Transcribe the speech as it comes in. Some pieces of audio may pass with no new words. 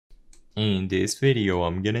In this video,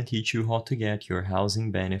 I'm gonna teach you how to get your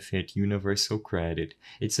housing benefit universal credit.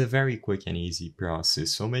 It's a very quick and easy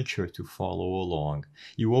process, so make sure to follow along.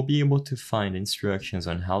 You will be able to find instructions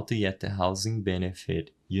on how to get the housing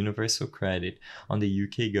benefit universal credit on the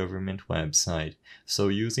UK government website. So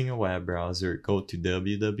using a web browser, go to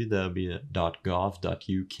www.gov.uk.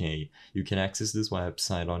 You can access this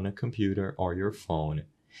website on a computer or your phone.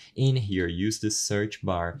 In here, use the search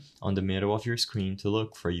bar on the middle of your screen to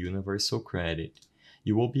look for universal credit.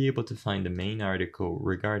 You will be able to find the main article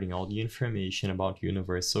regarding all the information about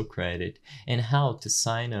universal credit and how to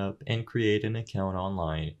sign up and create an account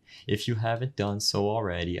online. If you haven't done so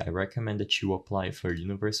already, I recommend that you apply for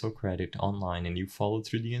universal credit online and you follow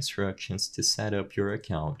through the instructions to set up your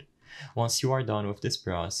account. Once you are done with this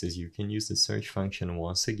process, you can use the search function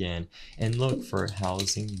once again and look for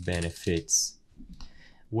housing benefits.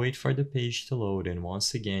 Wait for the page to load and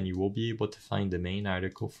once again you will be able to find the main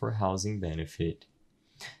article for housing benefit.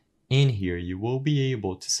 In here you will be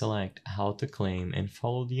able to select how to claim and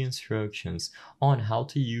follow the instructions on how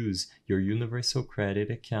to use your universal credit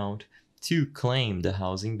account to claim the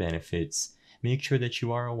housing benefits. Make sure that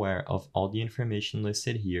you are aware of all the information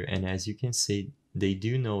listed here, and as you can see, they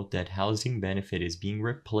do note that housing benefit is being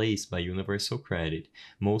replaced by universal credit.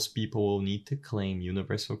 Most people will need to claim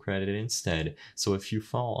universal credit instead, so if you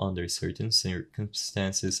fall under certain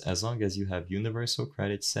circumstances, as long as you have universal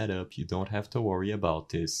credit set up, you don't have to worry about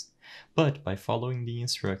this. But by following the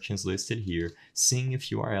instructions listed here, seeing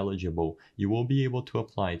if you are eligible, you will be able to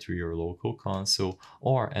apply through your local council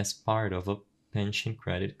or as part of a pension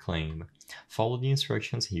credit claim. Follow the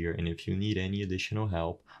instructions here, and if you need any additional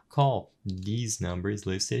help, call these numbers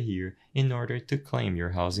listed here in order to claim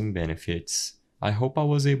your housing benefits. I hope I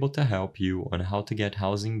was able to help you on how to get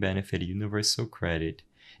housing benefit universal credit.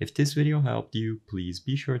 If this video helped you, please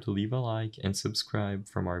be sure to leave a like and subscribe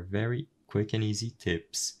for our very quick and easy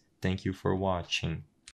tips. Thank you for watching.